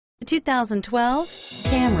2012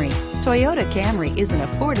 Camry. Toyota Camry is an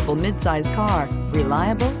affordable midsize car,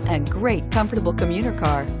 reliable and great comfortable commuter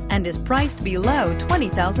car, and is priced below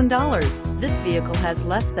 $20,000. This vehicle has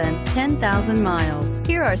less than 10,000 miles.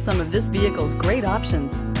 Here are some of this vehicle's great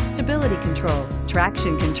options: stability control,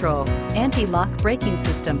 traction control, anti-lock braking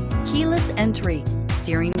system, keyless entry,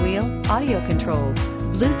 steering wheel audio controls,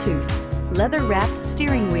 Bluetooth, leather-wrapped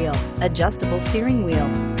steering wheel, adjustable steering wheel,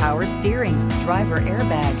 power steering, driver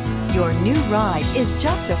airbag. Your new ride is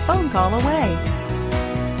just a phone call away.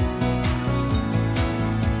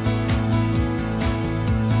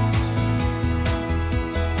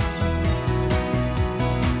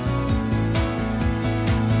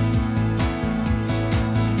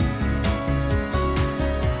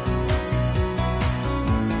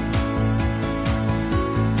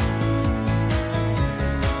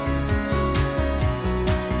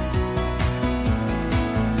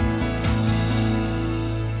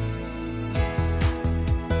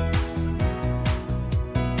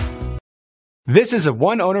 This is a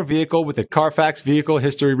one-owner vehicle with a Carfax Vehicle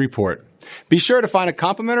History Report. Be sure to find a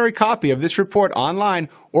complimentary copy of this report online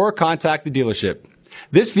or contact the dealership.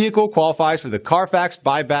 This vehicle qualifies for the Carfax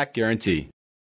Buyback Guarantee.